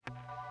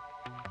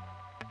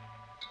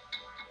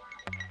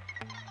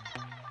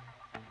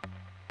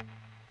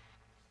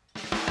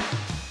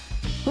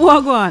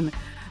Wagwan.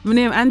 My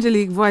name is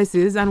Angelique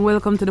Voices and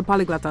welcome to the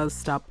Polyglottal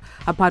Stop,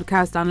 a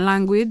podcast on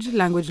language,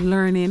 language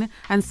learning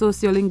and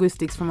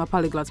sociolinguistics from a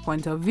polyglot's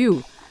point of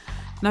view.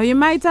 Now you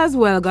might as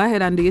well go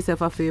ahead and do yourself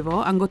a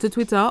favor and go to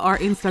Twitter or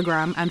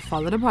Instagram and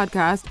follow the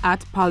podcast at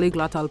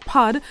Polyglottal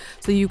Pod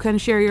so you can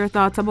share your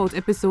thoughts about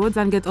episodes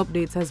and get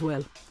updates as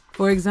well.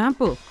 For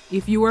example,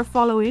 if you were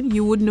following,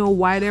 you would know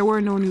why there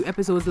were no new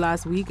episodes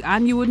last week,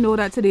 and you would know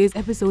that today's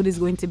episode is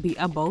going to be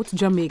about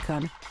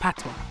Jamaican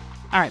Patois.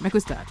 Alright, make we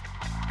start.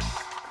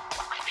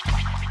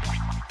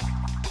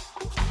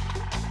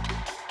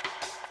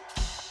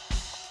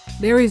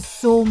 There is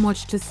so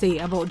much to say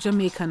about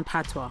Jamaican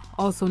Patois,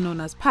 also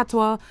known as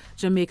Patois,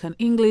 Jamaican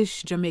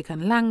English,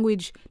 Jamaican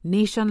language,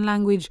 nation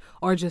language,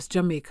 or just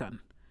Jamaican.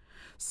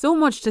 So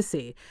much to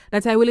say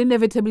that I will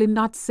inevitably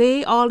not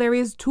say all there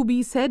is to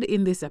be said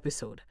in this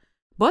episode.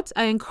 But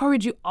I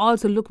encourage you all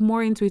to look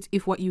more into it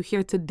if what you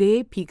hear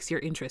today piques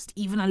your interest,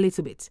 even a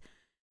little bit.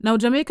 Now,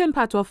 Jamaican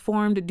Patois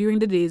formed during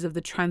the days of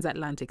the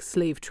transatlantic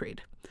slave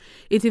trade.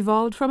 It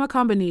evolved from a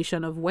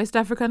combination of West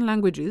African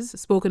languages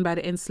spoken by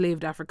the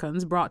enslaved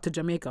Africans brought to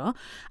Jamaica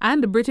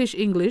and British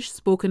English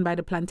spoken by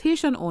the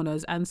plantation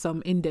owners and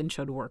some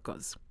indentured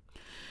workers.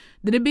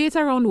 The debate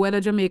around whether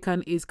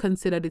Jamaican is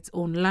considered its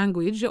own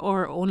language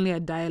or only a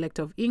dialect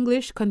of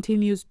English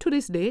continues to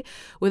this day,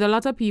 with a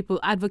lot of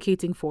people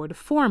advocating for the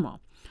former.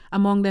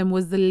 Among them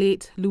was the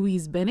late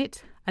Louise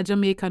Bennett, a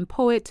Jamaican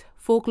poet,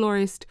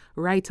 folklorist,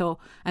 writer,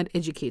 and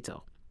educator.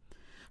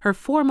 Her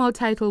formal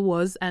title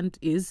was and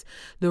is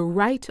the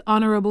Right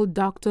Honourable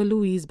Dr.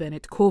 Louise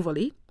Bennett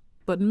Coverley,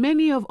 but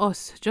many of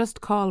us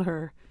just call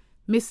her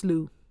Miss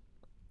Lou.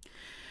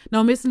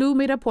 Now, Miss Lou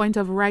made a point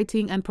of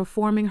writing and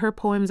performing her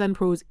poems and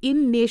prose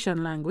in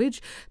nation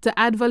language to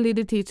add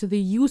validity to the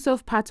use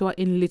of patois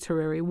in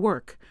literary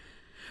work.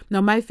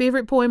 Now, my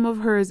favorite poem of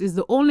hers is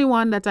the only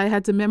one that I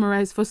had to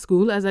memorize for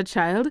school as a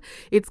child.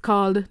 It's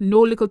called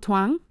No Little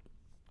Twang.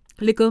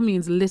 Little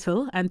means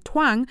little, and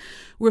twang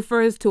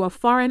refers to a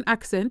foreign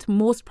accent,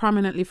 most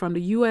prominently from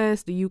the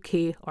US, the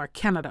UK, or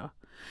Canada.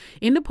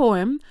 In the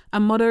poem, a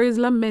mother is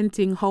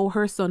lamenting how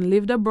her son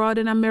lived abroad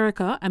in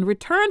America and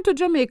returned to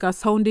Jamaica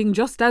sounding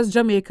just as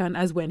Jamaican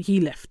as when he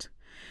left.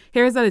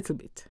 Here's a little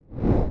bit.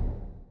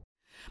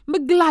 Me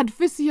glad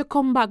to see you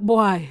come back,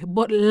 boy,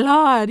 but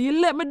Lord,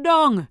 you let me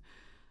down.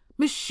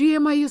 Me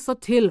shame I used to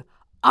till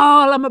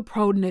all of my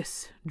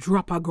proudness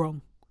drop a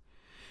grung.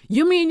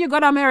 You mean you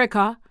got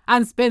America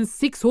and spend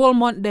 6 whole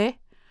months there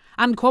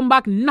and come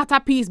back not a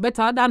piece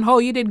better than how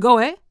you did go,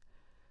 eh?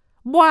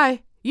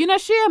 Boy, you no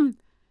shame.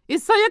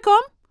 Is so you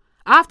come?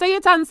 After you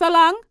done so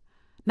long?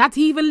 Not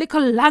even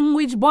little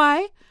language,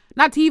 boy?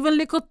 Not even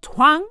little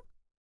twang?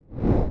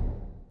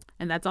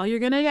 And that's all you're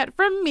going to get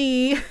from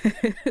me.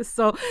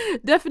 So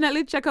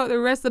definitely check out the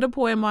rest of the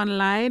poem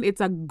online.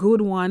 It's a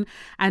good one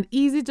and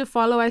easy to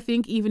follow, I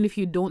think, even if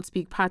you don't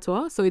speak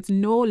patois. So it's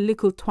No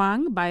Little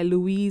Twang by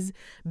Louise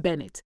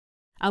Bennett.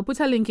 I'll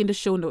put a link in the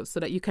show notes so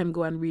that you can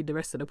go and read the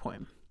rest of the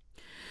poem.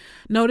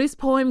 Now, this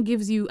poem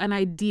gives you an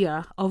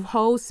idea of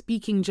how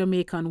speaking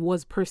Jamaican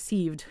was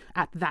perceived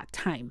at that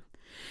time.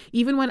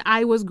 Even when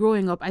I was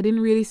growing up, I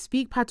didn't really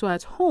speak patois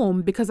at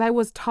home because I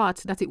was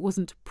taught that it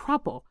wasn't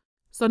proper.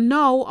 So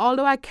now,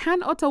 although I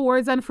can utter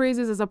words and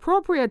phrases as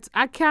appropriate,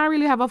 I can't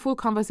really have a full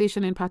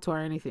conversation in patois or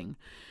anything.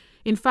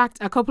 In fact,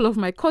 a couple of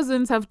my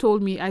cousins have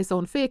told me I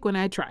sound fake when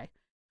I try.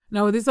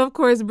 Now, this, of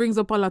course, brings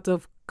up a lot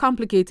of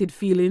complicated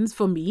feelings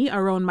for me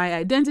around my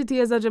identity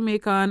as a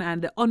Jamaican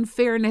and the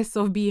unfairness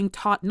of being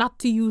taught not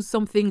to use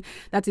something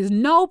that is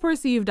now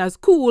perceived as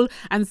cool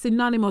and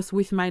synonymous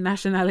with my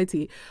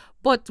nationality.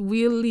 But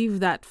we'll leave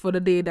that for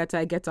the day that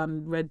I get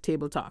on Red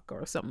Table Talk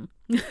or something.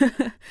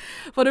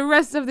 For the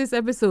rest of this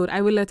episode,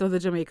 I will let other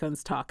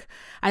Jamaicans talk.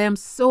 I am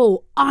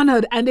so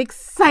honored and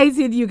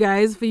excited, you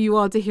guys, for you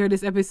all to hear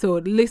this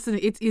episode. Listen,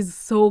 it is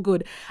so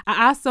good.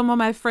 I asked some of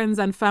my friends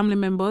and family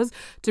members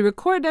to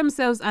record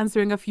themselves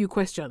answering a few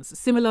questions,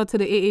 similar to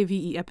the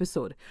AAVE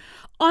episode.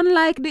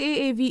 Unlike the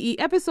AAVE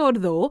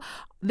episode, though,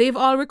 they've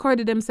all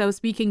recorded themselves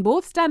speaking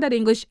both standard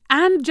English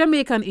and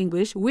Jamaican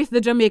English, with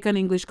the Jamaican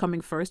English coming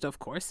first, of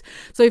course.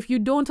 So if you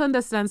don't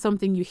understand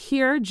something you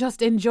hear,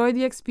 just enjoy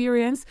the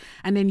experience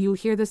and then you'll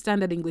hear the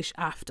standard English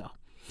after.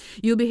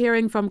 You'll be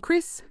hearing from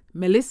Chris,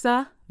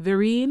 Melissa,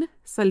 Vereen,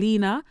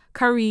 Selena,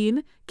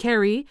 Kareen,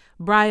 Kerry,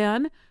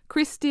 Brian,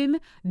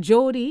 Kristin,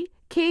 Jody,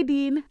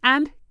 Kadeen,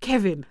 and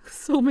Kevin.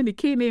 So many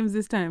K names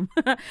this time.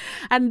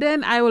 And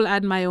then I will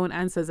add my own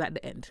answers at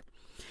the end.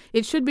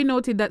 It should be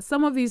noted that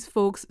some of these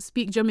folks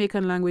speak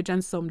Jamaican language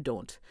and some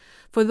don't.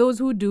 For those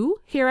who do,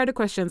 here are the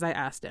questions I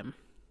asked them.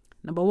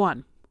 Number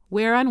 1,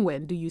 where and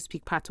when do you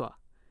speak patois?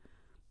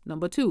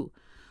 Number 2,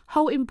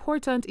 how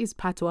important is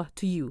patois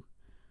to you?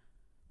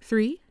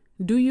 3,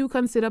 do you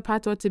consider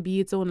patois to be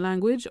its own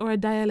language or a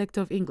dialect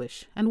of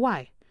English, and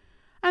why?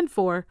 And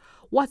 4,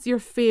 what's your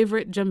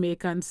favorite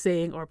Jamaican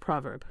saying or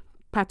proverb,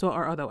 patois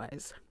or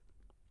otherwise?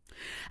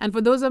 And for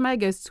those of my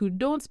guests who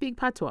don't speak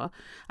patois,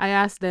 I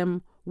asked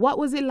them, what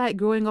was it like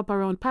growing up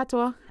around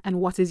patois, and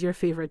what is your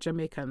favorite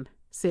Jamaican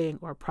saying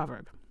or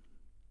proverb?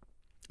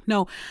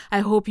 Now, I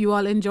hope you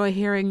all enjoy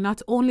hearing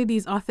not only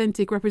these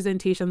authentic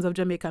representations of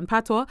Jamaican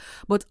patois,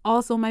 but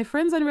also my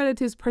friends and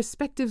relatives'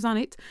 perspectives on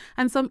it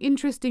and some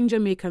interesting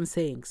Jamaican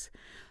sayings.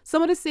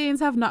 Some of the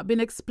sayings have not been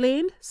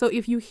explained, so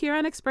if you hear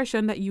an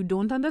expression that you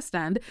don't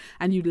understand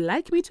and you'd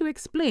like me to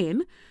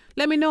explain,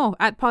 let me know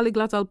at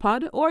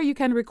polyglottalpod, or you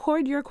can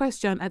record your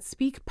question at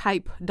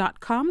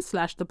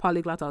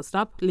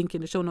speakpipe.com/thepolyglottalstop, link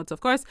in the show notes, of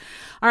course.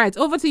 All right,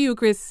 over to you,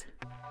 Chris.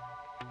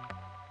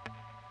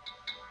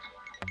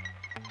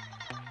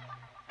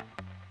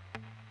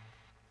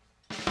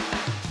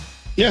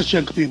 Yes,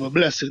 gentle people,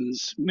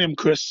 blessings. Name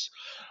Chris.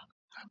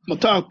 I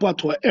talk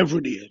patois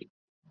every day.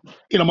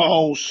 In my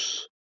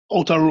house,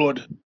 out the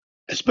road,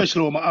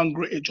 especially when I'm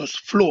angry, it just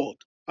flowed.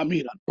 I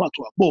mean,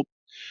 patois. But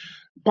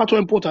patois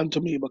important to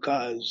me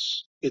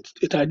because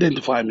it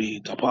identifies me,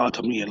 it's a part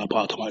of me and a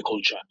part of my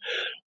culture.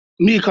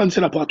 Me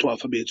consider patois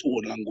for me its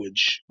own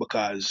language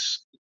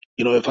because,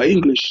 if I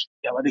English,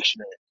 you have a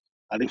dictionary.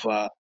 And if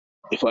a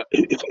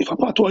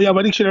patois, you have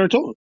a dictionary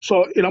too.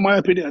 So, in my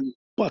opinion,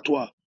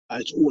 patois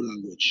is its own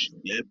language.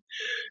 Yeah.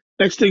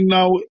 Next thing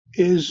now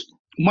is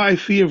my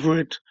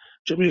favorite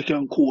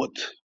Jamaican quote,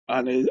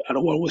 and I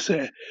don't want to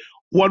say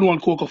one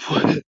coke of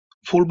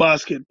full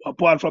basket.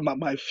 Apart from that,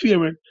 my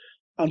favorite,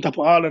 on top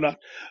of all of that,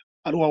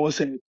 I don't want to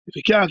say if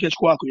you can't catch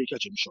Kwaku, you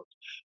catch him short,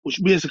 which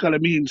basically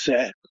means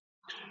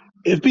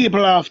if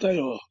people are after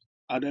you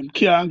and them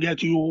can't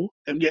get you,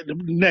 them get the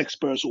next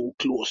person who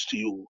close to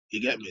you.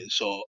 You get me?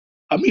 So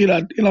I mean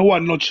that in a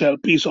one nutshell.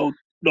 Peace out.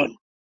 Done.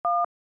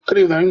 Good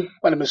evening.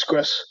 My name is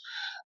Chris.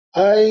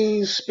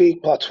 I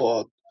speak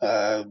patois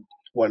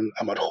when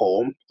I'm at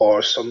home,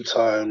 or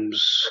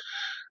sometimes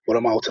when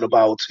I'm out and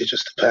about. It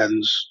just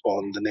depends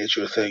on the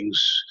nature of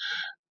things.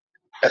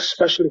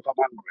 Especially if I'm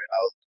hungry,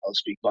 I'll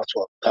speak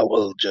patois. That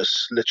will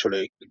just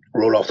literally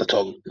roll off the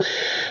tongue.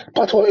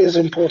 Patois is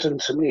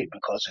important to me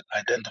because it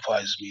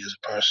identifies me as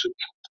a person.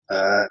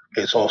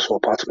 It's also a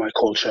part of my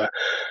culture,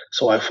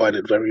 so I find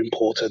it very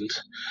important.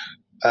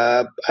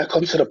 I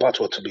consider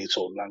patois to be its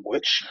own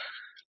language.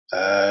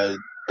 Uh,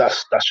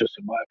 that's just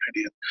in my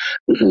opinion.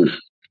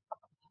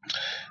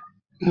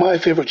 My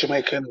favorite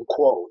Jamaican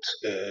quote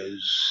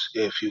is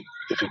if you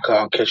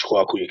can't catch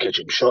Kwaku, you catch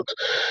him short,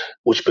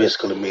 which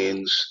basically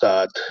means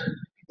that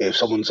if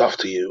someone's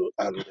after you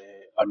and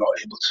they are not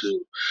able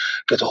to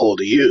get a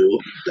hold of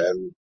you,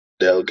 then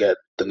they'll get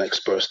the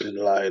next person in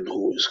line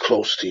who is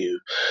close to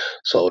you.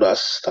 So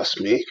that's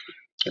me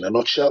in a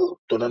nutshell,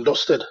 done and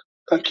dusted.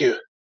 Thank you.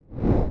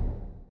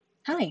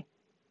 Hi,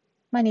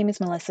 my name is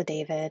Melissa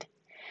David.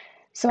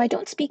 So I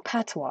don't speak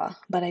patois,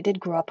 but I did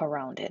grow up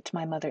around it.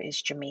 My mother is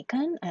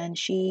Jamaican, and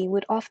she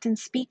would often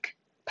speak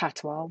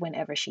patois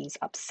whenever she's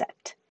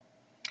upset.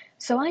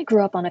 So I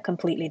grew up on a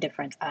completely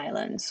different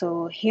island.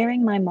 So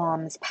hearing my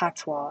mom's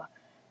patois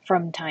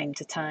from time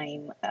to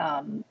time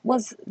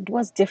was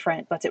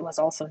different, but it was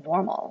also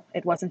normal.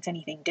 It wasn't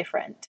anything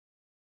different.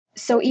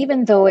 So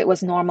even though it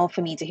was normal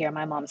for me to hear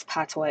my mom's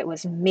patois, it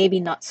was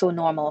maybe not so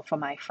normal for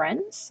my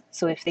friends.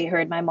 So if they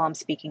heard my mom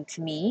speaking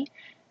to me,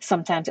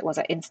 sometimes it was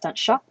an instant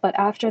shock, but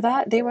after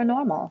that, they were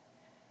normal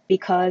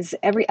because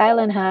every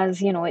island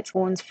has, its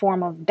own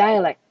form of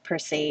dialect per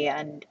se,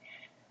 and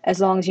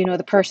as long as you know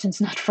the person's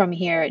not from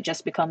here, it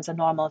just becomes a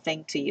normal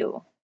thing to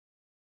you.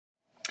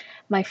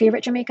 My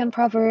favorite Jamaican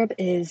proverb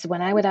is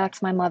when I would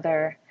ask my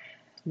mother,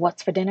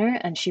 "What's for dinner?"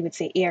 and she would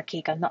say, "Air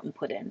cake and nothing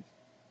put in."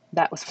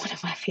 That was one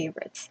of my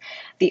favorites.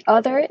 The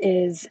other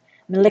is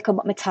Malika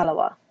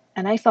Matalawa.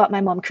 And I thought my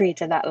mom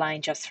created that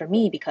line just for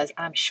me because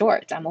I'm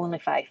short. I'm only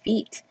 5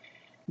 feet.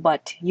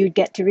 But you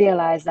get to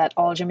realize that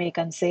all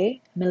Jamaicans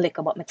say,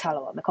 Malika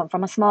Matalawa. I come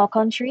from a small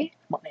country,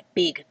 but me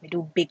big. Me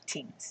do big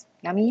things.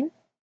 You know what I mean?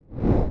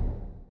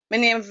 My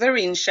name is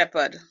Vereen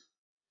Shepherd.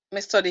 I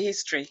study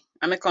history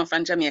and I come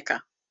from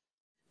Jamaica.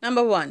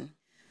 Number one,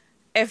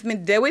 if me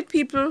there with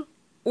people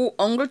who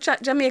only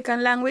chat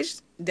Jamaican language,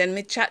 then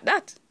me chat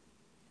that.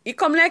 It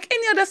come like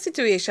any other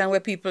situation where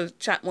people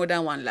chat more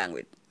than one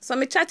language. So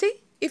me chat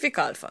it if it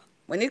call for.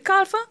 When it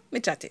call for, me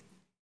chat it.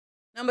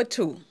 Number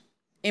two,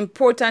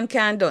 important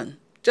can done,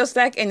 just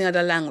like any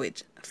other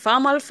language.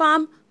 Formal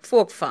farm,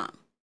 folk farm.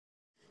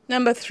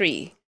 Number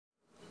three,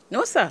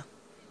 no sir,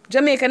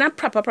 Jamaican a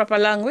proper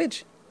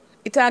language.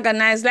 It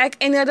organized like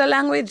any other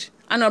language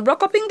and not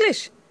broke up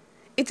English.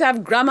 It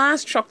have grammar and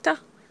structure.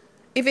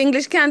 If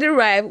English can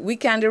derive, we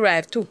can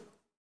derive too.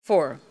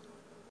 4.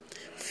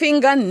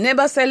 Finger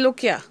never say look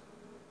here.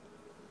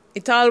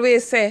 It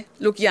always say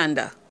look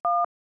yonder.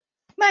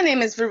 My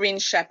name is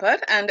Vereen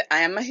Shepherd and I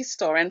am a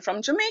historian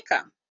from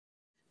Jamaica.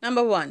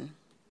 Number 1.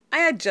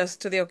 I adjust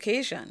to the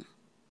occasion.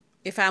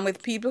 If I'm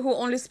with people who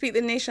only speak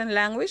the nation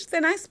language,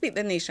 then I speak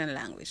the nation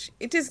language.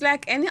 It is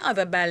like any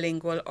other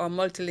bilingual or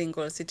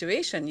multilingual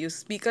situation. You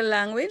speak a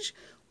language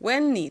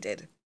when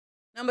needed.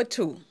 Number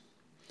 2.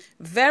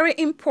 Very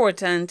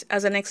important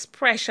as an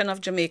expression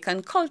of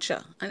Jamaican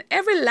culture, and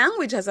every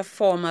language has a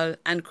formal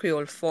and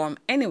Creole form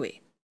anyway.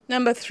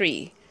 Number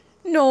 3.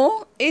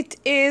 No, it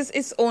is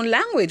its own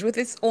language with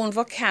its own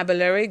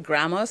vocabulary,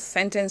 grammar,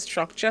 sentence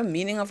structure,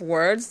 meaning of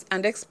words,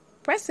 and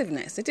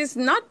expressiveness. It is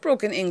not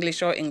broken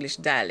English or English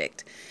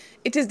dialect.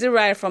 It is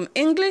derived from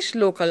English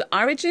local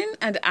origin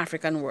and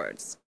African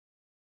words.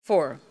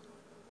 4.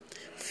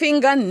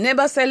 Finger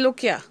never say look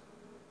here.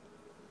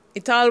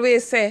 It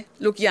always say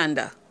look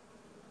yonder.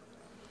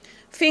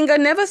 Finger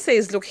never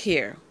says look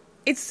here.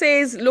 It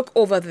says look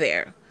over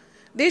there.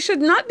 There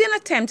should not be an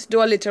attempt to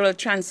do a literal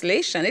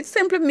translation. It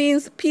simply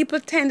means people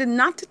tend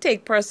not to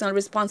take personal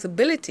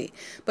responsibility,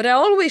 but are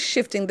always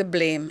shifting the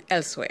blame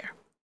elsewhere.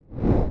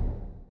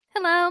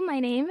 Hello, my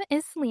name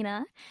is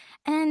Selena,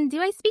 and do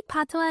I speak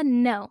Patois?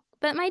 No,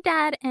 but my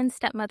dad and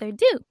stepmother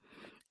do.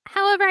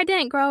 However, I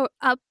didn't grow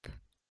up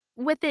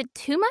with it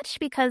too much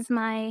because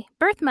my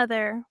birth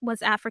mother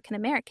was African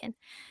American.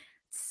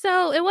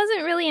 So it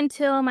wasn't really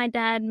until my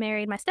dad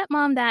married my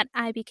stepmom that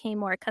I became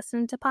more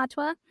accustomed to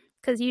Patois,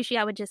 because usually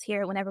I would just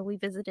hear it whenever we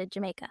visited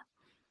Jamaica.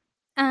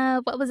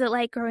 What was it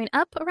like growing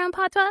up around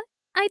Patois?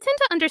 I tend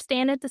to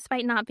understand it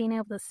despite not being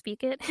able to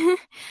speak it.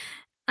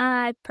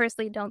 I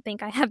personally don't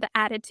think I have the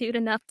attitude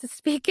enough to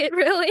speak it,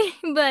 really.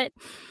 But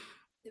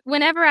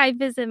whenever I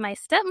visit my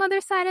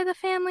stepmother's side of the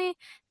family,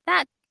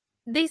 that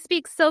they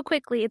speak so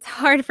quickly, it's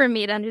hard for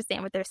me to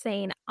understand what they're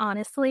saying,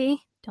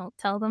 honestly. Don't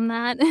tell them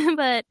that.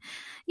 But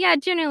yeah,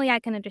 generally I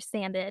can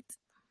understand it.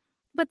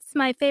 What's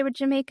my favorite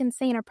Jamaican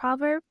saying or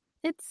proverb?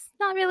 It's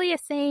not really a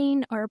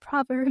saying or a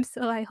proverb,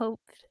 so I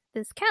hope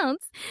this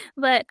counts.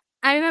 But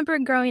I remember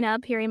growing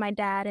up hearing my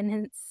dad and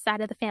his side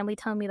of the family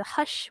telling me to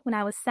hush when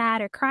I was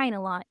sad or crying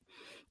a lot.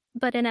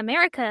 But in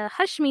America,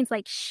 hush means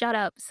like shut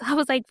up. So I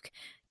was like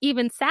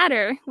even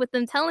sadder with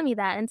them telling me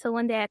that until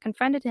one day I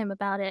confronted him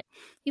about it.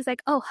 He's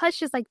like, oh,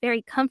 hush is like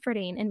very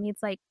comforting and means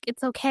like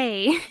it's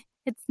okay.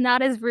 It's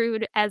not as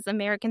rude as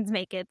Americans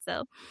make it.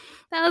 So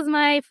that was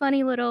my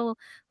funny little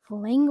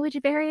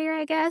language barrier,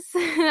 I guess.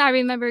 I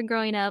remember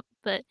growing up,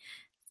 but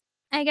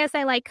I guess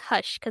I like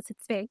hush because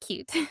it's very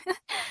cute.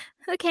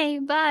 Okay,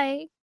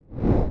 bye.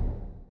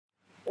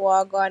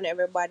 Welcome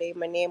everybody.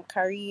 My name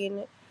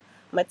Karine.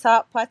 I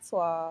talk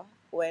patois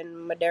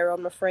when I'm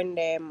around my friend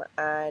them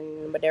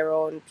and I'm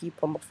around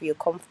people I feel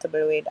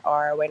comfortable with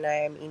or when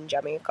I'm in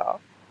Jamaica.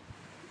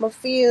 I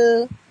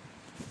feel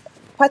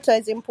patois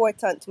is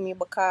important to me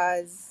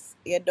because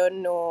you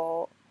don't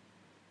know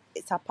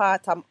it's a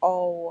part of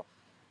how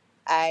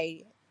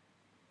I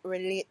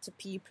relate to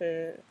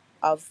people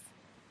of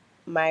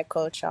my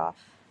culture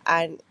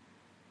and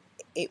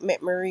it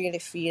made me really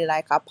feel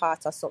like a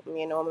part of something,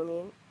 you know what I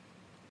mean?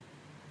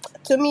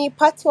 To me,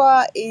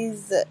 patois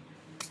is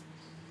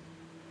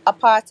a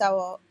part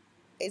of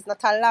it's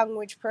not a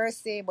language per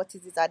se, but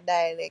it is a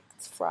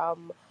dialect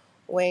from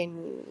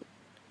when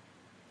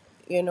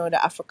the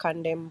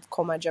African them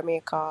come to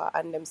Jamaica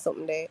and them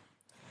something there.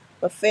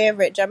 My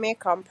favorite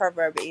Jamaican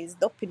proverb is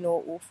 "Doppy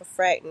know who for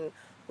frighten,"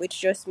 which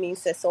just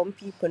means that some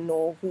people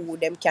know who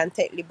them can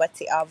take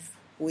liberty of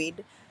with,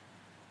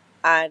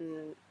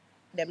 and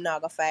them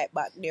not gonna fight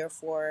back.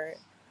 Therefore,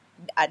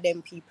 at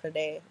them people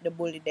there, the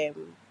bully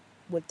them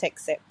would take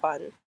set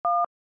pan.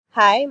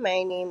 Hi,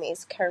 my name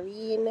is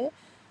Karine.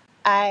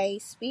 I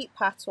speak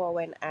patois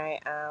when I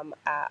am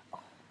at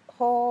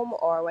home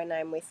or when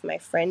I'm with my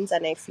friends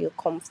and I feel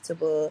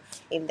comfortable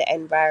in the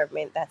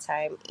environment that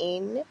I'm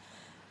in.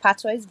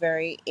 Patois is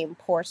very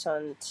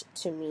important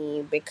to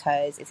me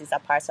because it is a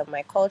part of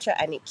my culture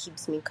and it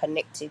keeps me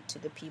connected to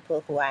the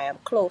people who I am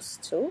close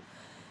to.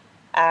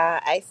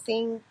 I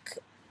think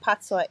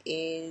Patois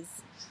is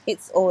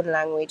its own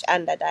language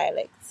and a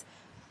dialect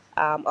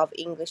of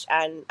English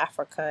and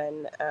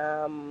African.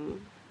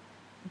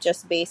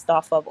 Just based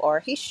off of our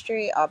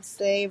history of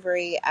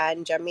slavery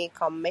and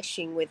Jamaica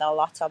meshing with a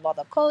lot of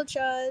other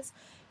cultures.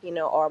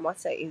 Our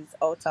motto is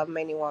out of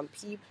many one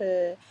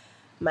people.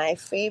 My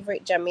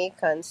favorite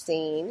Jamaican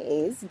saying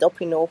is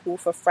 "Doppy know who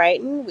for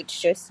frighten,"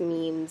 which just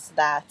means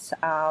that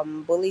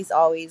bullies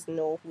always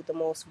know who the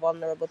most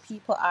vulnerable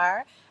people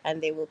are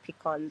and they will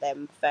pick on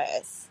them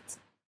first.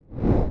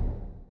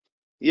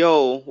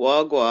 Yo,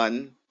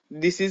 wagwan.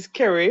 This is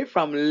Kerry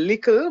from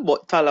Little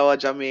but Talawa,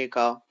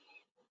 Jamaica.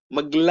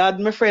 I'm glad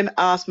my friend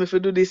asked me to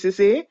do this, you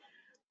see.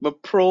 I'm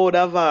proud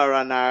of her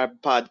on our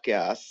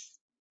podcast.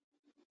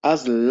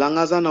 As long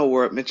as I know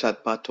work me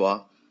chat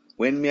patois,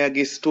 when me a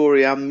give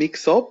story and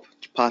mix up,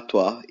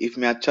 patois. If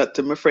me a chat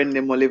to my friend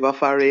them Oliver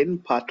Foreign,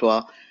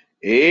 patois.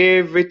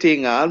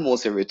 Everything,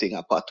 almost everything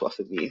a patois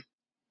for me.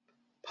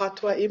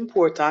 Patois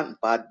important,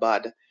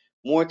 bad.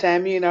 More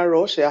time you in a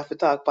rush, you have to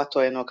talk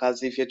patois,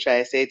 cause if you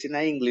try say it in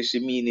a English, the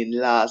meaning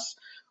last.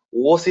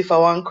 What if I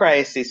want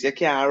crisis? You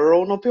can't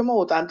run up your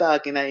mouth and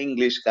talk in a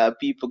English, cause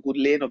people could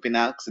lay up in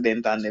an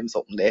accident and them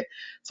something there.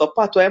 So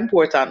patois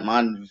important,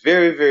 man.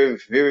 Very, very,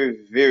 very,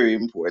 very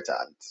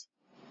important.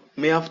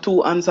 Me have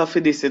two answers for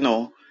this,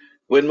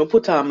 When me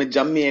put on my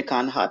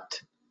Jamaican hat,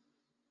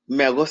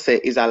 me I go say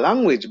it's a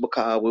language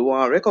because we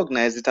want to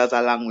recognize it as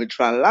a language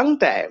for a long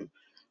time.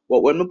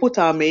 But when we put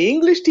on my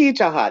English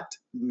teacher hat,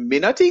 me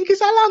not think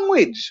it's a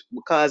language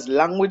because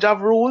language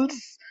have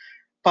rules.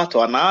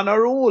 Patois not a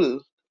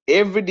rule.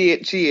 Every day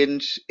it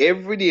change.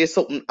 Every day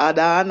something add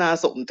on or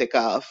something take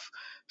off.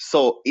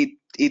 So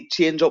it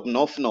change up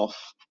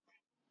enough.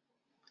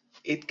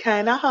 It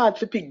kinda hard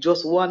to pick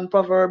just one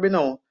proverb,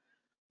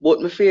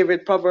 But my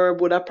favorite proverb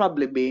would have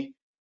probably be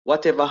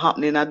whatever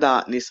happen in a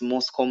darkness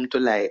must come to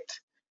light.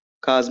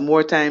 Cause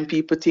more time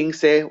people think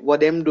say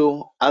what them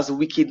do as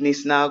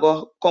wickedness now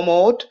go come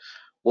out,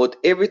 but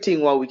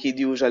everything what wicked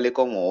usually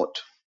come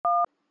out.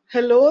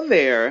 Hello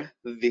there,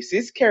 this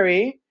is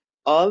Kerry,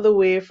 all the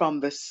way from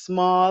the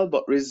small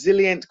but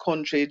resilient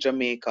country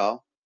Jamaica.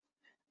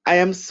 I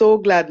am so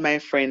glad my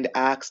friend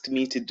asked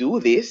me to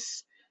do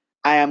this.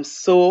 I am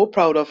so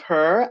proud of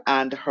her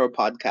and her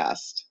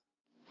podcast.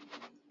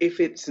 If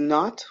it's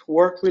not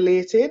work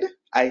related,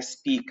 I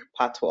speak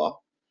Patois.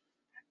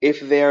 If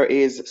there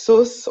is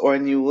sus or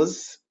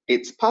news,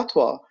 it's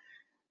Patois.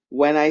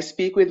 When I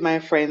speak with my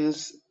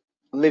friends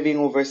living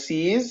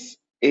overseas,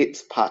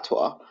 it's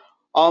Patois.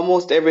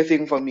 Almost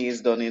everything for me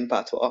is done in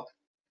Patois.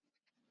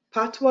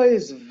 Patois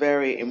is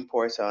very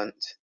important.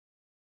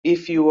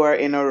 If you are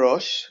in a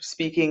rush,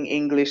 speaking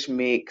English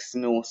makes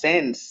no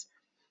sense.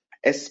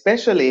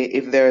 Especially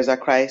if there is a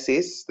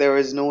crisis, there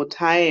is no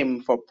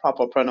time for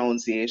proper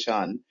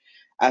pronunciation,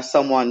 as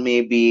someone may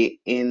be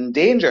in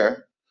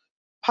danger.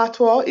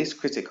 Patois is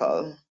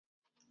critical.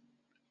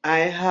 I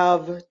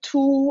have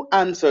two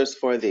answers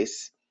for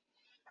this.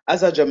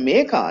 As a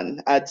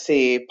Jamaican, I'd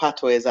say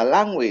Patois is a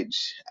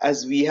language,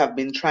 as we have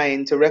been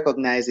trying to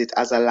recognize it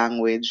as a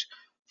language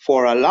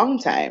for a long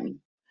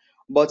time.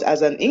 But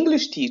as an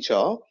English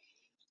teacher,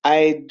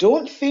 I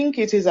don't think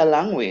it is a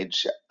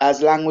language,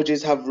 as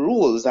languages have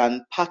rules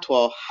and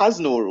Patois has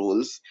no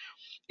rules.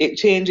 It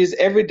changes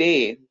every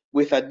day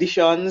with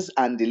additions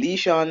and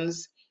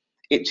deletions.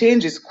 It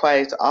changes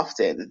quite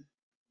often.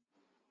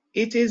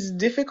 It is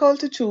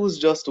difficult to choose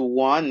just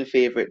one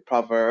favorite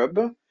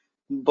proverb,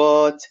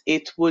 but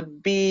it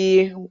would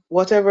be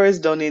whatever is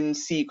done in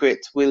secret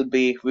will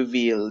be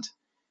revealed.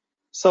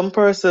 Some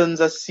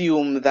persons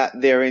assume that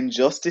their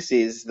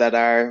injustices that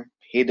are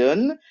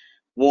hidden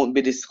won't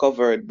be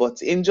discovered,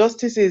 but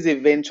injustices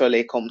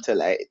eventually come to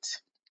light.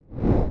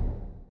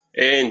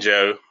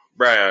 Angel,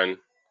 Brian.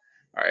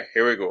 Alright,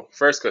 here we go.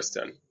 First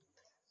question.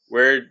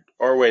 Where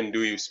or when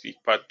do you speak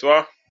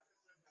Patois?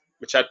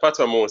 I chat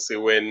Patois mostly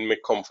when me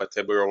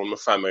comfortable around my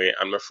family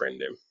and my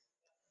friend them.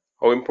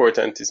 How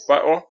important is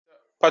Patois?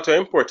 Patois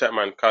important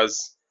man,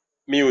 cause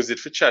me use it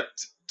for chat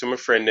to my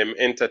friend them,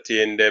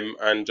 entertain them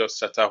and just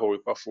chat a whole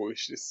heap of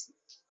foolishness.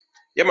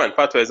 Yeah man,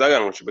 Patois is a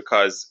language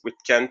because we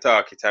can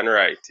talk it and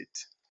write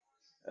it.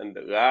 And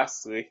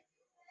lastly,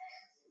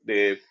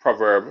 the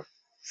proverb,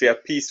 for a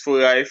peaceful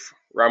life,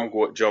 ram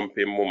goat jump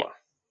in mama.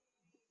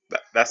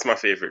 That's my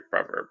favorite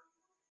proverb.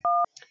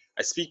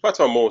 I speak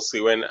Patois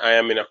mostly when I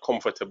am in a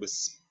comfortable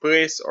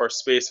place or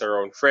space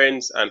around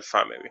friends and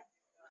family.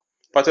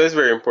 Patois is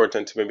very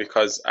important to me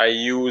because I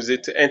use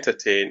it to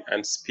entertain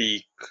and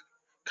speak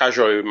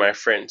casually with my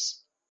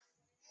friends.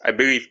 I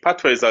believe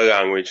Patois is a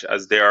language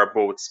as there are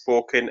both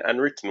spoken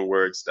and written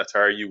words that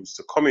are used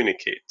to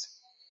communicate.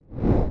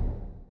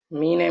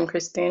 Me name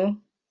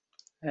Christine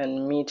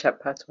and me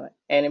chat Patois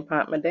any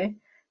part of my day,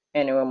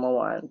 anywhere I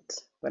want.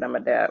 Whether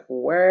I'm there at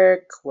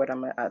work, whether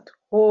I'm at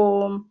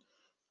home.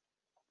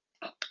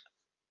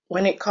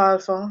 When it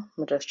calls for,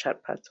 I just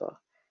chat Patois.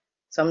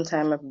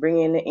 Sometimes I bring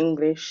in the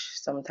English,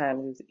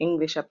 sometimes it's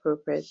English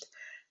appropriate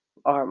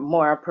or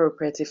more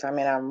appropriate if I'm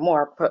in a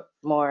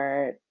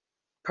more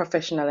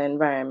professional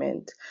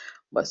environment.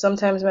 But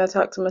sometimes when I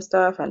talk to my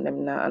staff and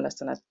them not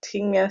understand a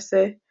thing me I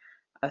say,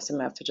 I say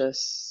I have to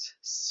just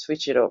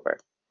switch it over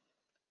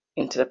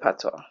into the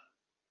Patois.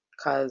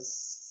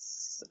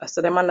 Cause I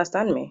said them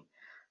understand me.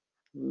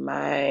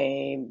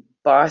 My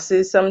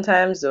bosses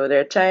sometimes, though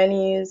they're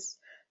Chinese,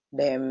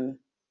 them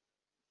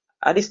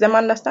at least them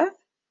understand.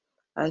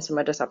 And so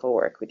I just have to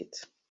work with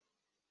it.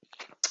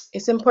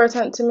 It's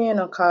important to me,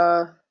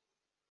 cause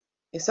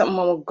it's something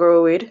I'm gonna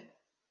grow with.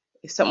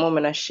 It's something I'm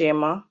gonna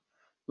shame of.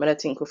 I don't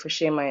think for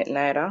shame it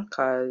neither,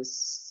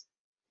 cause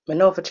I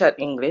know for chat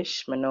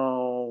English, I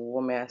know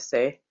what may I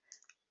say,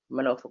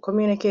 I know for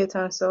communicate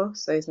and so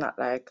it's not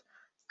like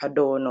I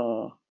don't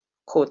know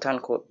quote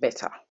unquote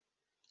better.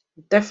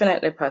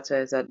 Definitely Patois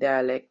is a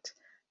dialect.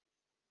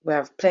 We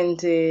have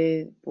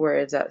plenty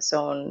words that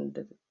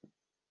sound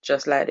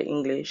just like the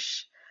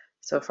English.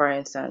 So for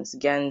instance,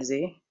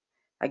 Ganzi.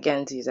 A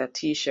Ganzi is a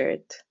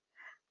t-shirt,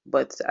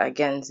 but a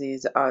Ganzi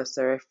is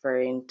also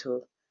referring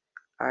to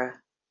a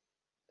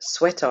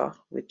sweater,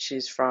 which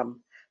is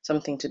from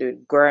something to do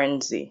with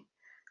Guernsey.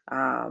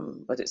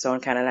 But it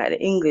sounds kind of like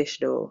the English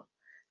though.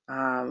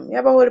 You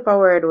have a whole heap of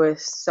word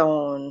with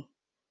sound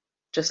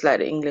just like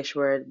the English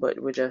word, but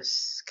we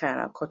just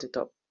kind of cut it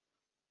up.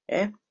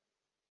 Yeah.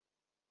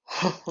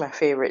 My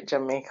favorite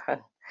Jamaican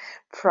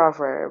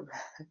proverb.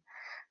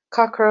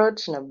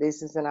 Cockroach, no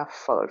business in a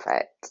foul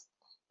fight.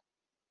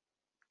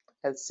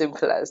 As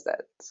simple as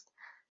that.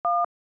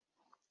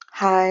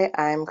 Hi,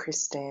 I'm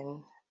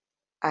Christine.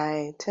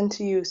 I tend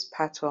to use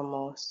Patois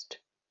most.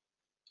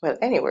 Well,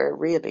 anywhere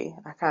really.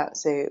 I can't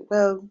say,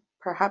 well,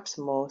 perhaps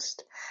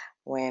most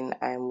when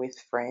I'm with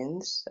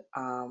friends.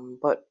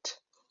 But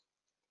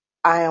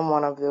I am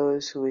one of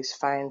those who is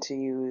fine to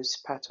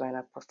use patois in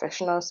a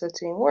professional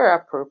setting where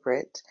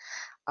appropriate.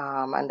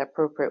 And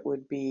appropriate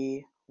would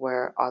be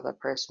where other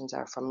persons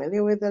are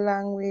familiar with the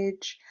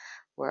language,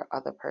 where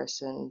other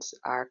persons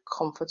are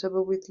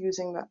comfortable with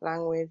using that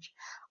language.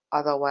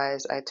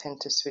 Otherwise, I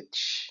tend to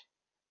switch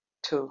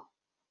to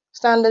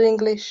standard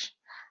English.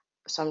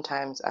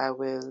 Sometimes I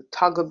will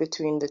toggle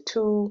between the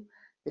two,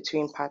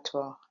 between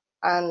patois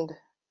and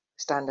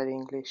standard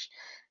English,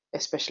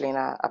 especially in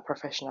a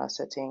professional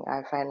setting.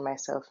 I find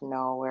myself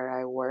now where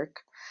I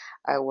work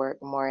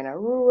more in a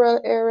rural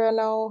area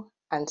now,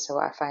 and so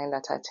I find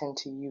that I tend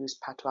to use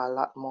patois a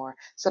lot more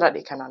so that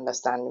they can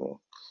understand me.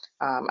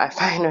 I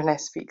find when I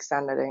speak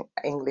standard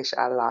English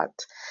a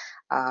lot,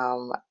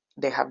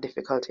 they have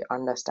difficulty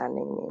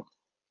understanding me.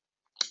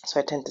 So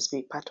I tend to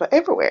speak patois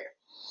everywhere.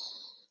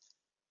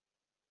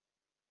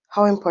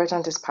 How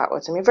important is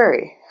patois to me?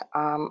 Very.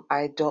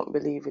 I don't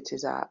believe it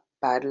is a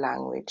bad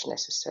language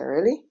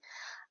necessarily.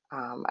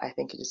 I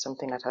think it is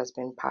something that has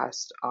been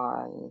passed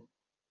on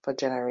for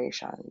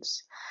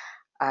generations,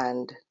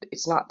 and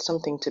it's not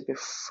something to be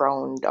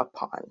frowned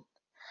upon.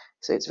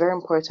 So it's very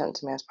important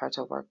to me as part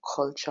of our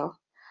culture,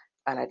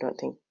 and I don't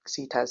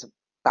see it as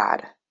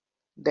bad.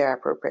 There are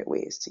appropriate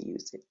ways to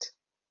use it.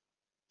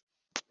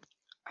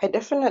 I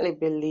definitely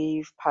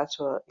believe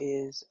patois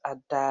is a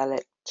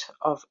dialect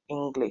of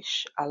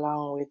English,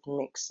 along with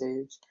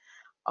mixes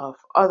of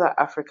other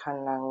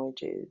African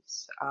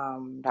languages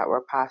that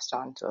were passed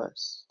on to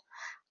us.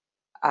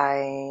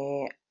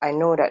 I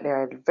know that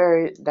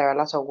there are a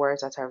lot of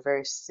words that are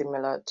very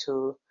similar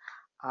to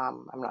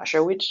I'm not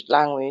sure which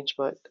language,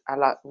 but a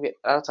lot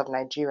of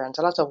Nigerians,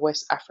 a lot of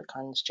West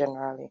Africans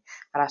generally,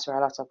 and that's where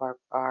a lot of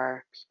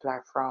our people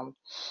are from.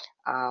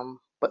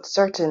 But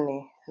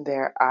certainly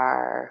there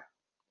are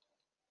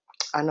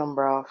a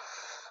number of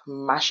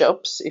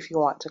mashups, if you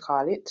want to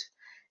call it,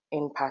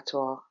 in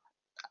patois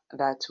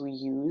that we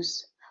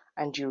use,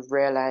 and you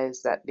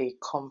realize that they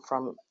come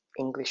from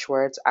English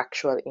words,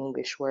 actual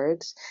English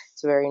words.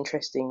 It's very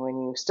interesting when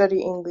you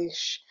study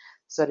English,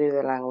 study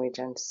the language,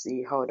 and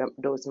see how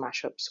those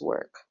mashups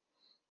work.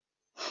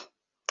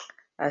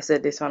 I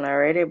said this one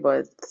already,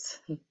 but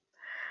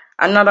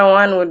another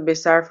one would be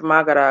sorry for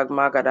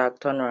Magadog,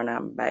 turn around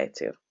and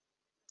bite you,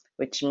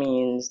 which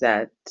means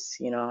that,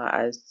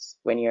 as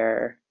when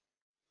you're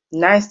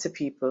nice to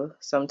people,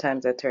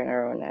 sometimes they turn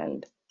around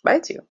and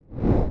bite you.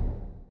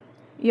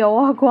 Yo,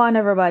 what go on,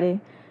 everybody?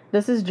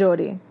 This is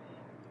Jody.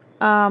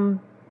 I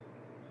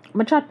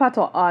chat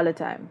patois all the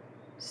time.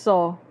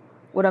 So,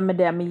 whether I'm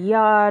there in my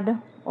yard,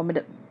 or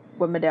when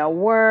I'm there at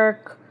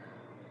work,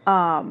 when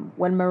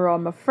I'm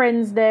around my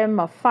friends,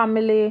 my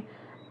family,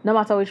 no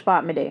matter which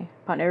part I'm there.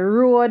 On the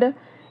road,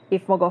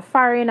 if I go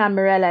foreign and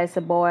I realize,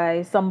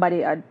 boy,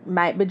 somebody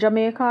might be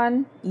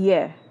Jamaican,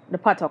 yeah, the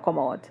patois come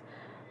out.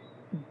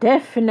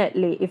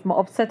 Definitely, if I'm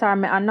upset or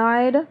I'm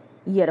annoyed,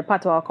 yeah, the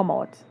patois will come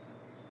out.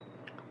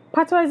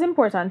 Patois is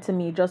important to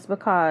me just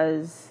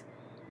because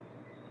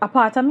a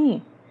part of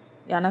me.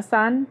 You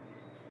understand?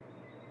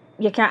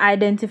 You can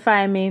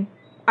identify me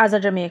as a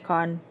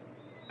Jamaican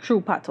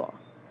through patois.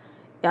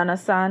 You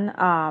understand?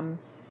 I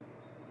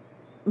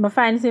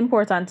find it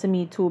important to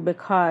me too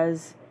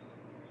because,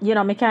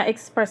 I can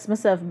express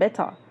myself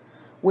better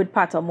with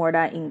patois more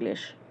than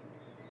English.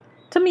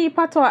 To me,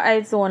 patois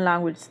is its own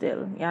language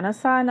still. You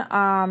understand?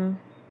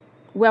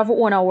 We have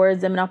our own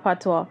words in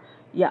patois.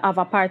 You have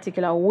a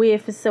particular way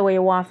to say what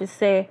you want to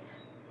say.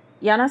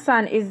 You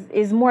understand?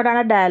 Is more than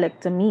a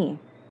dialect to me.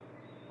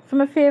 For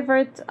my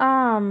favorite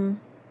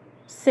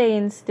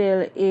saying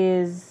still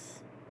is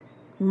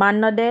man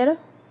not dead,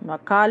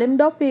 not call him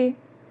duppy.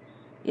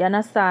 You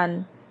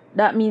understand?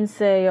 That means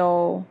say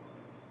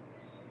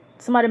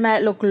somebody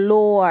might look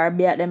low or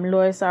be at them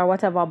lowest or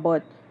whatever,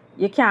 but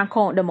you can't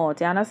count them out,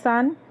 you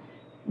understand?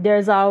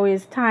 There's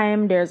always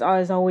time, there's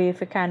always a way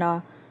to kind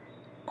of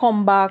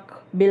come back,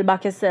 build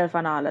back yourself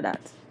and all of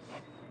that.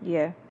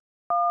 Yeah.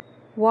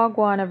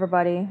 Wagwan,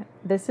 everybody.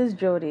 This is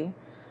Jody.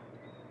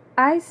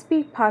 I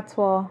speak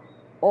patois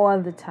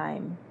all the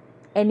time,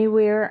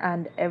 anywhere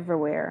and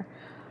everywhere.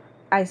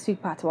 I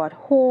speak patois at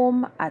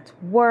home, at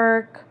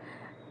work,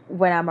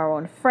 when I'm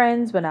around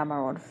friends, when I'm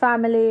around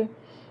family,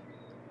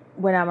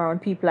 when I'm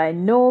around people I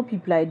know,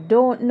 people I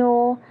don't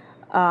know.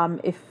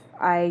 If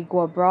I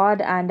go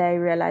abroad and I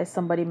realize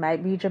somebody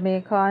might be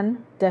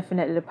Jamaican,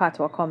 definitely the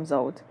patois comes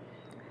out.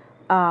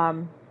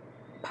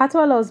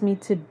 Patois allows me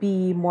to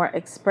be more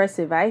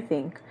expressive, I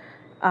think,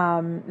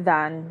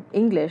 than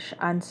English.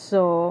 And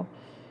so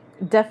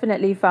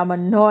definitely if I'm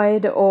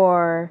annoyed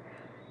or,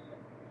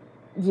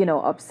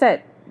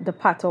 upset, the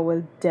patois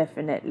will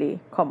definitely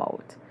come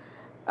out.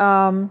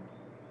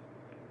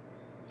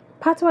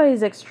 Patois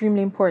is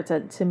extremely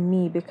important to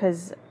me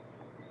because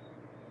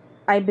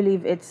I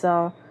believe it's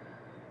a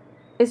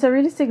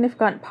really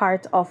significant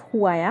part of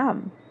who I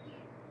am.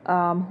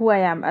 Who I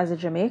am as a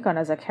Jamaican,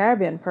 as a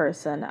Caribbean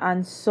person.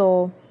 And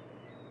so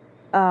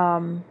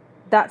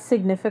that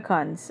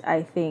significance,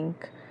 I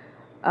think,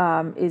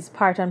 is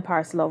part and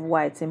parcel of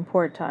why it's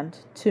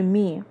important to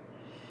me.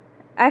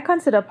 I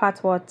consider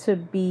patois to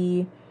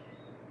be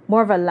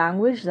more of a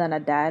language than a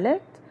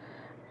dialect.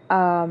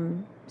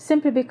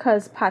 Simply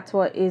because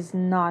Patois is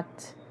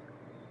not,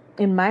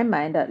 in my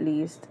mind at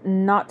least,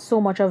 not so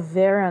much a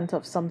variant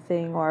of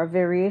something or a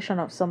variation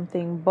of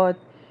something, but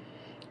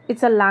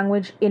it's a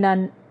language in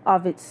and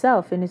of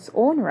itself, in its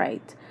own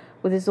right,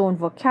 with its own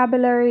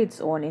vocabulary,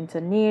 its own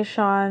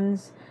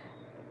intonations,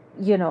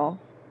 you know,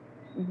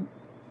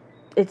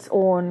 its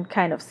own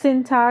kind of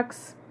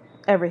syntax,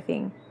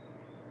 everything.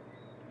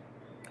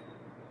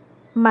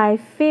 My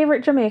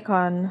favorite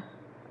Jamaican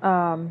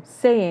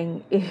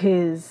saying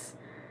is,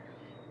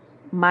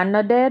 "Man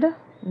not dead,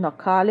 no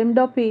call him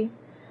duppy."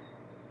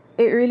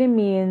 It really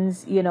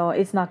means,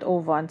 it's not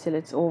over until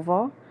it's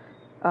over.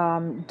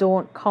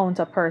 Don't count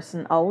a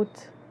person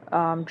out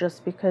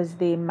just because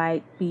they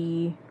might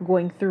be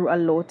going through a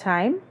low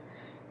time.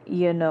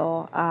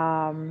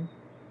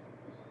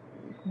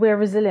 We're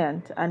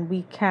resilient and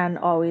we can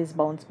always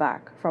bounce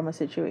back from a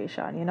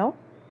situation.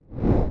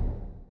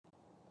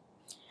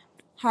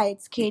 Hi,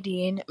 it's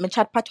Kadeen. Me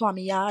chat patois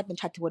me yard, me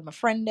chat with my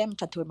friend them,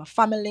 chat with my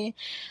family.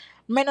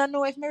 Me not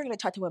know if me really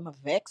chat with my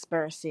vex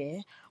per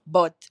se,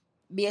 but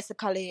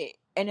basically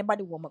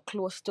anybody who I'm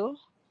close to,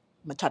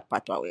 me chat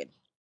patois with.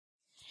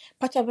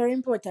 Patois very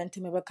important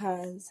to me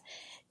because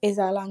it's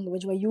a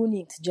language where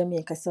unique to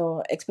Jamaica.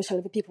 So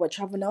especially for people who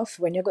travel off,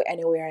 when you go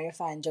anywhere and you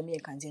find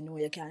Jamaicans,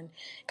 you can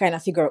kind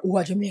of figure out who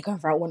are Jamaican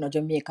from who not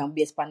Jamaican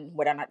based on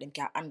whether or not they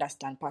can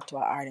understand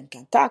Patois or they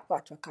can talk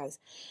Patois. Because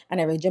and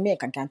every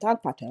Jamaican can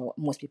talk Patois,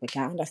 most people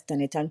can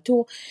understand it. And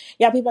two,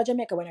 people in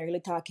Jamaica when they really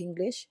talk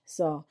English.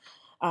 So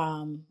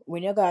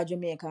when you go to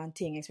Jamaica and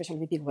thing, especially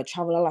for people who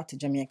travel a lot to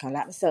Jamaica,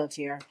 like myself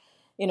here,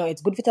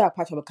 it's good for talk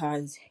Patois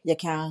because you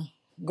can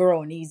go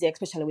around easy,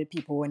 especially with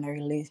people when I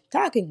really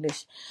talk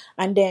English.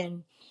 And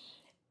then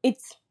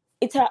it's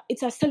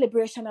a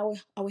celebration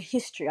of our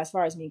history as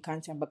far as me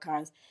concerned,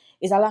 because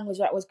it's a language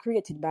that was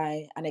created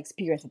by an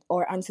experience that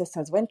our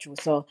ancestors went through.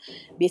 So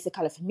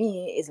basically for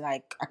me it's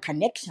like a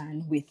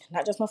connection with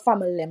not just my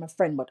family and my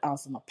friend but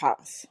also my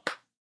past.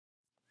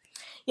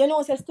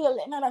 So still,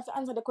 in order to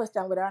answer the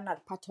question whether or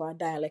not Patois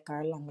dialect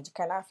or language, you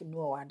kind of have to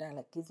know what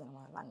dialect is and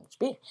what language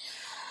be.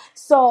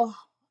 So,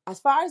 as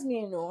far as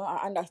me know,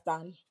 I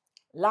understand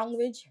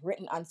language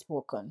written and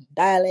spoken,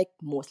 dialect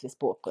mostly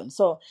spoken.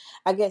 So,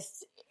 I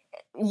guess,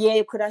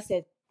 you could have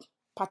said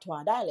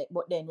Patois dialect,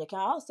 but then you can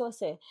also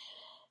say,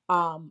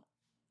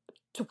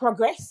 to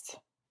progress,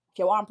 if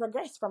you want to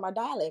progress from a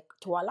dialect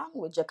to a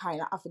language, you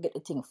kind of have to get the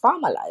thing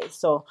formalized.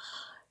 So,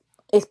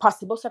 it's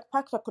possible that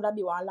Patois could have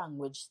been one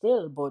language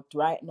still, but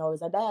right now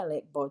it's a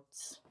dialect. But,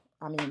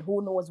 I mean,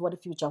 who knows what the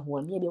future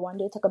holds? Maybe one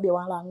day it could be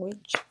one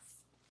language.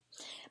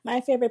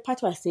 My favorite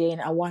Patois saying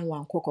a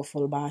one cocoa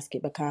full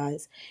basket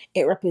because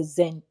it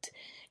represents,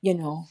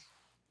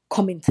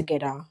 coming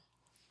together,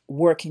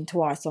 working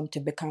towards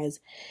something. Because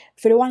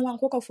for the one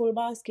cocoa full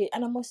basket,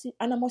 and I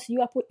must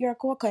you put your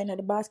cocoa in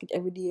the basket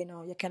every day.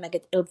 You cannot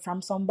get help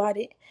from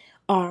somebody,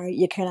 or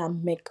you cannot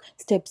make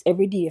steps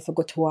every day if you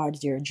go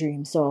towards your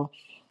dream. So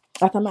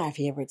that's my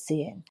favorite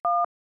saying.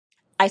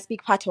 I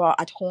speak Patois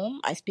at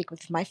home. I speak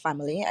with my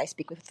family. I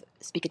speak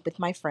it with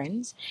my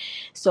friends.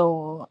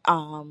 So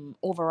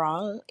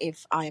overall,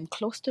 if I am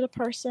close to the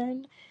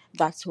person,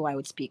 that's who I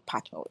would speak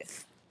Patois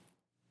with.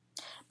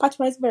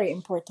 Patois is very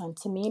important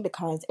to me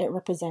because it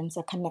represents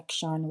a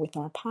connection with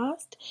our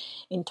past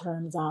in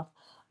terms of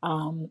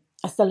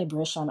a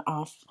celebration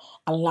of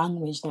a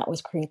language that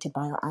was created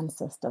by our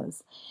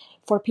ancestors.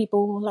 For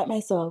people like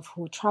myself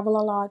who travel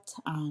a lot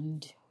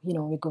and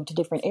we go to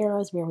different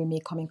areas where we may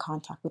come in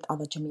contact with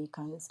other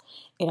Jamaicans,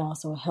 it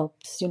also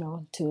helps,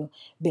 to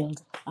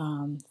build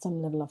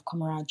some level of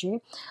camaraderie.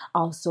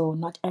 Also,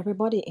 not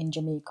everybody in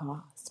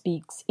Jamaica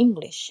speaks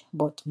English,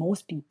 but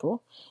most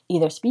people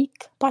either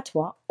speak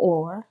Patois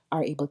or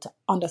are able to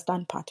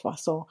understand Patois.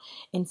 So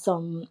in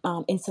some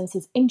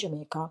instances in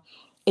Jamaica,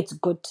 it's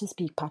good to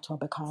speak Patois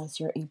because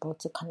you're able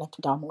to connect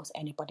with almost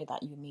anybody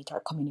that you meet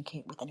or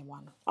communicate with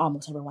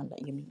almost everyone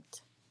that you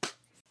meet.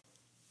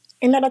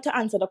 In order to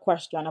answer the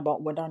question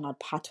about whether or not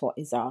Patois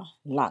is a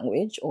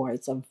language or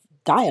it's a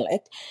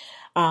dialect,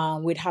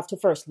 we'd have to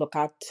first look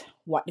at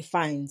what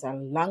defines a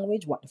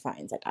language, what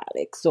defines a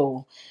dialect.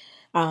 So,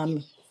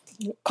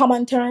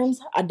 common terms,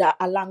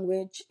 a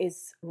language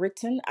is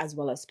written as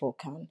well as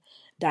spoken.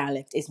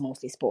 Dialect is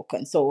mostly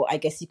spoken. So I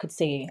guess you could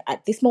say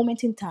at this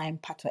moment in time,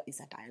 Patois is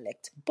a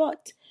dialect.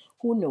 But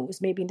who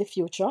knows, maybe in the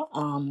future,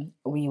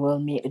 we will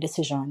make the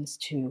decisions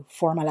to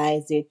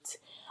formalize it,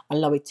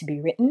 allow it to be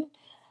written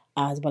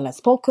as well as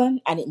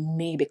spoken, and it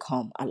may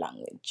become a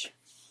language.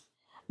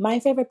 My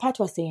favorite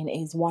Patois saying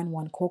is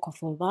one cocoa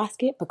full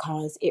basket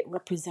because it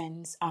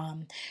represents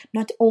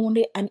not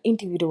only an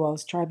individual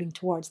striving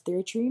towards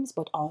their dreams,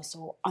 but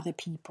also other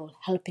people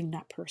helping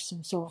that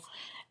person. So,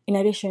 in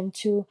addition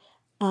to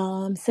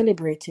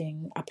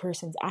celebrating a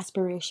person's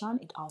aspiration,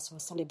 it also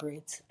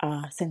celebrates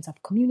a sense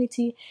of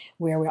community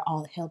where we're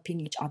all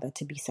helping each other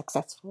to be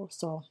successful.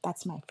 So,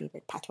 that's my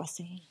favorite Patois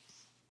saying.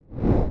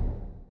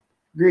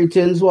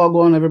 Greetings,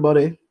 Wagwan,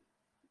 everybody.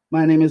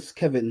 My name is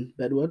Kevin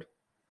Bedward.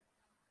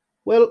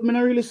 Well, I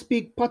don't really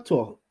speak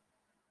Patois.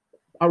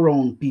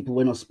 around people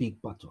when I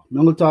speak Patois. I'm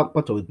going to talk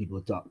Patois with people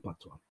who talk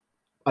Patois.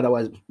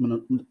 Otherwise,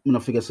 I'm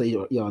not figure say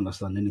you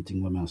understand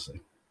anything when I say.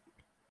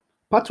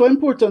 Patois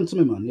important to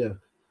me, man, yeah.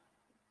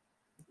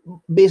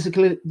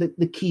 Basically,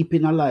 the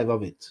keeping alive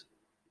of it.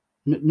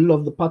 I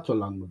love the Patois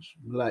language.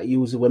 I like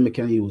use it when we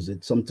can use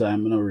it.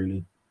 Sometimes I don't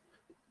really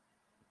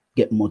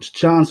get much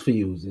chance for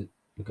use it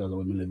because of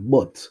where I live.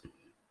 But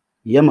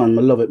yeah, man,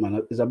 I love it,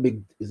 man. It's a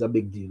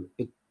big deal.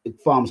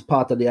 It forms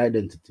part of the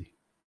identity.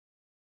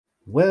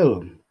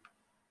 Well,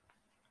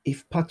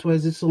 if Patois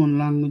is its own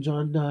language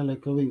or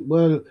dialect,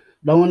 well,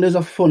 that one is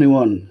a funny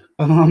one.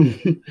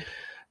 That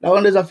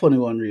one is a funny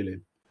one, really.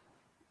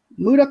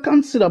 I would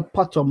consider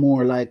Patois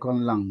more like a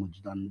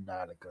language than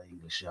dialect or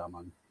English, yeah,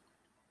 man.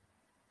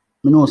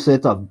 I know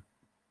it have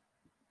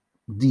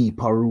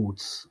deeper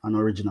roots and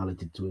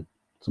originality to it.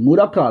 So I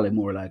would call it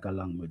more like a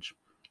language.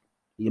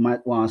 You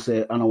might want to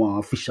say, I don't want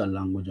official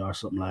language or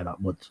something like that,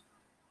 but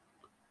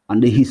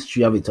and the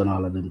history of it and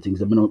all of them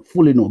things, I don't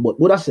fully know. But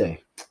would I say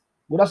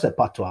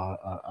Patois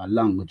a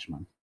language,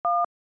 man?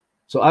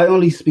 So I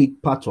only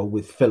speak Patois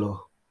with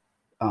fellow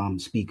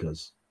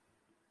speakers.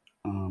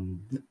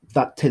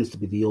 That tends to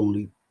be the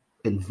only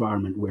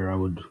environment where I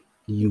would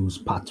use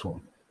Patois.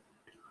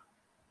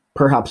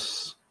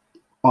 Perhaps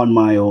on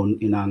my own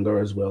in anger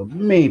as well,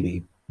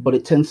 maybe, but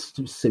it tends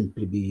to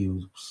simply be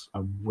used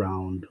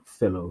around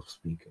fellow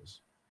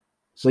speakers.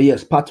 So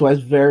yes, Patois is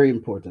very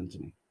important to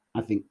me.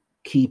 I think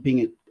keeping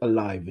it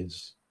alive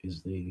is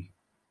the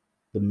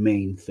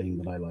main thing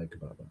that I like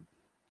about that.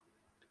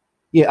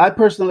 Yeah, I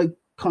personally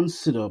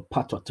consider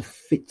Patois to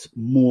fit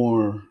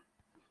more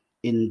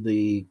in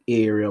the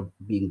area of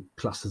being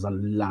classed as a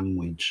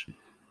language,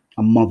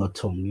 a mother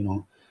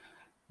tongue,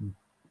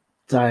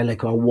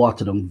 dialect or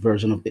watered down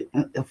version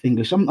of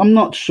English. I'm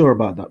not sure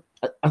about that.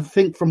 I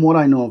think from what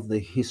I know of the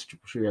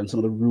history and some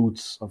of the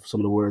roots of some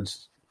of the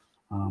words,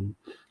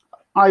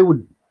 I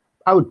would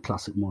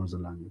class it more as a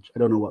language. I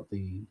don't know what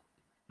the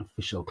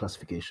official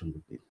classification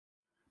would be.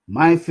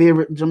 My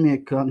favorite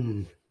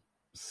Jamaican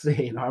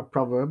saying or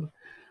proverb: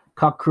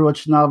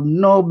 cockroach now have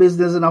no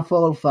business in a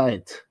fowl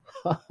fight.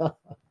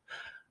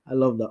 I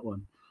love that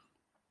one.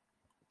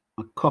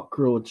 A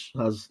cockroach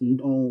has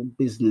no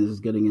business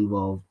getting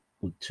involved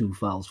with two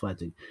fowls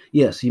fighting.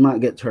 Yes, you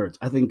might get hurt.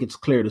 I think it's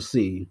clear to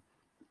see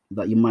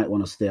that you might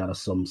want to stay out of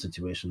some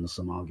situations,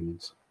 some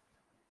arguments.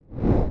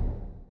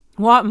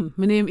 What?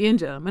 My name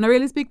Angel. I don't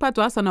really speak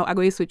Patois, so now I'm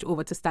going to switch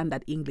over to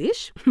standard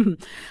English.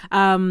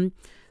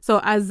 So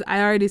as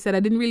I already said, I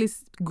didn't really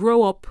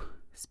grow up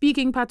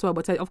speaking Patois,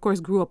 but I, of course,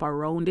 grew up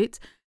around it.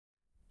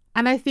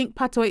 And I think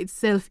Patois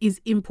itself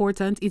is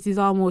important. It is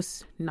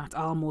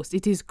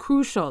it is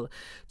crucial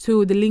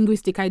to the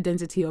linguistic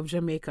identity of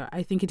Jamaica.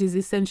 I think it is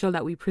essential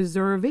that we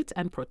preserve it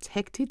and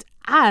protect it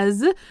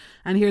as,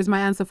 and here's my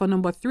answer for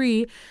number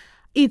 3,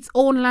 its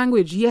own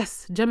language.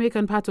 Yes,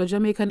 Jamaican Patois,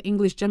 Jamaican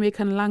English,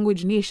 Jamaican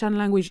language, nation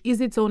language is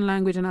its own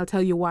language, and I'll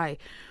tell you why.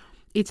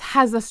 It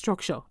has a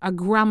structure, a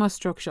grammar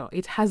structure.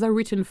 It has a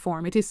written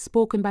form. It is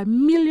spoken by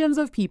millions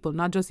of people,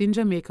 not just in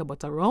Jamaica,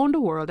 but around the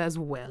world as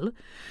well.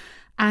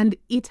 And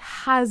it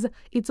has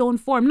its own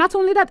form. Not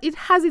only that, it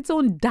has its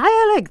own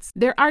dialects.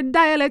 There are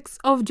dialects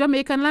of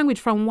Jamaican language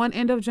from one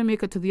end of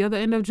Jamaica to the other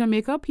end of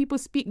Jamaica. People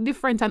speak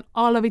different and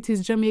all of it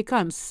is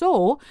Jamaican.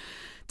 So,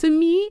 to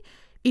me,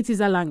 it is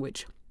a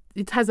language.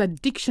 It has a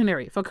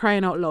dictionary, for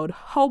crying out loud.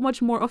 How much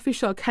more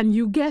official can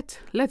you get?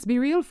 Let's be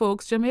real,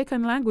 folks.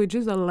 Jamaican language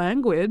is a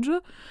language.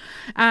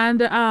 And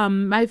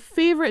my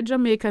favorite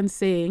Jamaican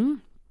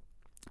saying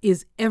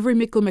is every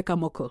mickle make a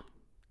muckle.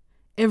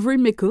 Every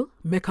mickle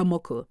make a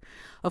muckle.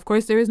 Of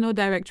course, there is no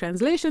direct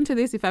translation to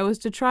this. If I was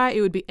to try,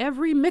 it would be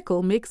every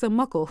mickle makes a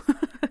muckle.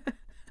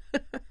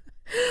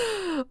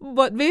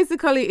 But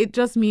basically, it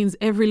just means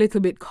every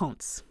little bit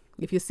counts.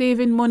 If you're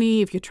saving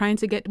money, if you're trying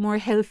to get more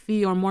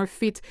healthy or more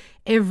fit,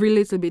 every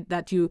little bit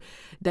that you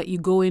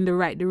go in the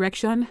right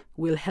direction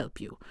will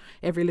help you.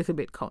 Every little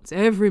bit counts.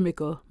 Every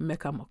mickle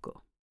make a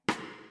muckle.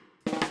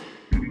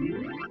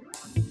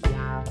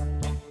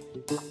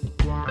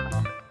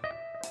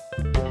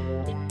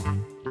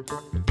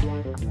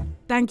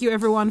 Thank you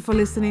everyone for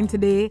listening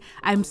today.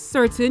 I'm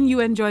certain you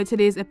enjoyed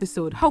today's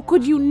episode. How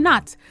could you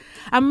not?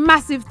 A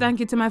massive thank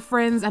you to my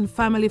friends and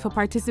family for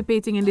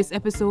participating in this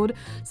episode.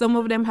 Some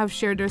of them have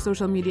shared their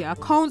social media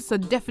accounts, so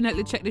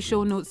definitely check the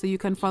show notes so you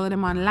can follow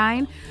them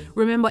online.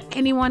 Remember,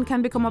 anyone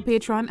can become a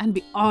patron and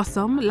be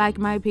awesome, like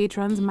my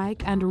patrons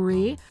Mike and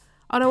Ray.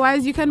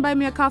 Otherwise, you can buy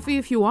me a coffee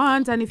if you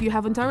want, and if you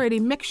haven't already,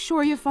 make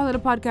sure you follow the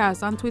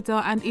podcast on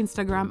Twitter and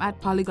Instagram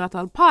at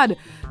PolyglottalPod.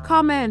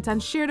 Comment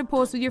and share the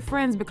post with your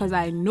friends because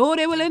I know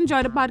they will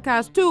enjoy the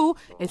podcast too,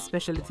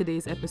 especially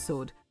today's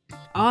episode.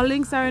 All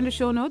links are in the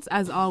show notes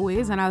as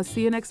always, and I'll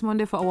see you next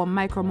Monday for our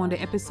Micro Monday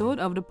episode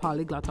of the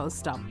Polyglottal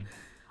Stop.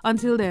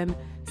 Until then,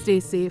 stay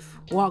safe,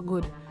 walk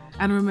good,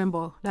 and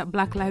remember that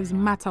Black Lives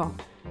Matter.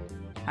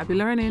 Happy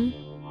learning!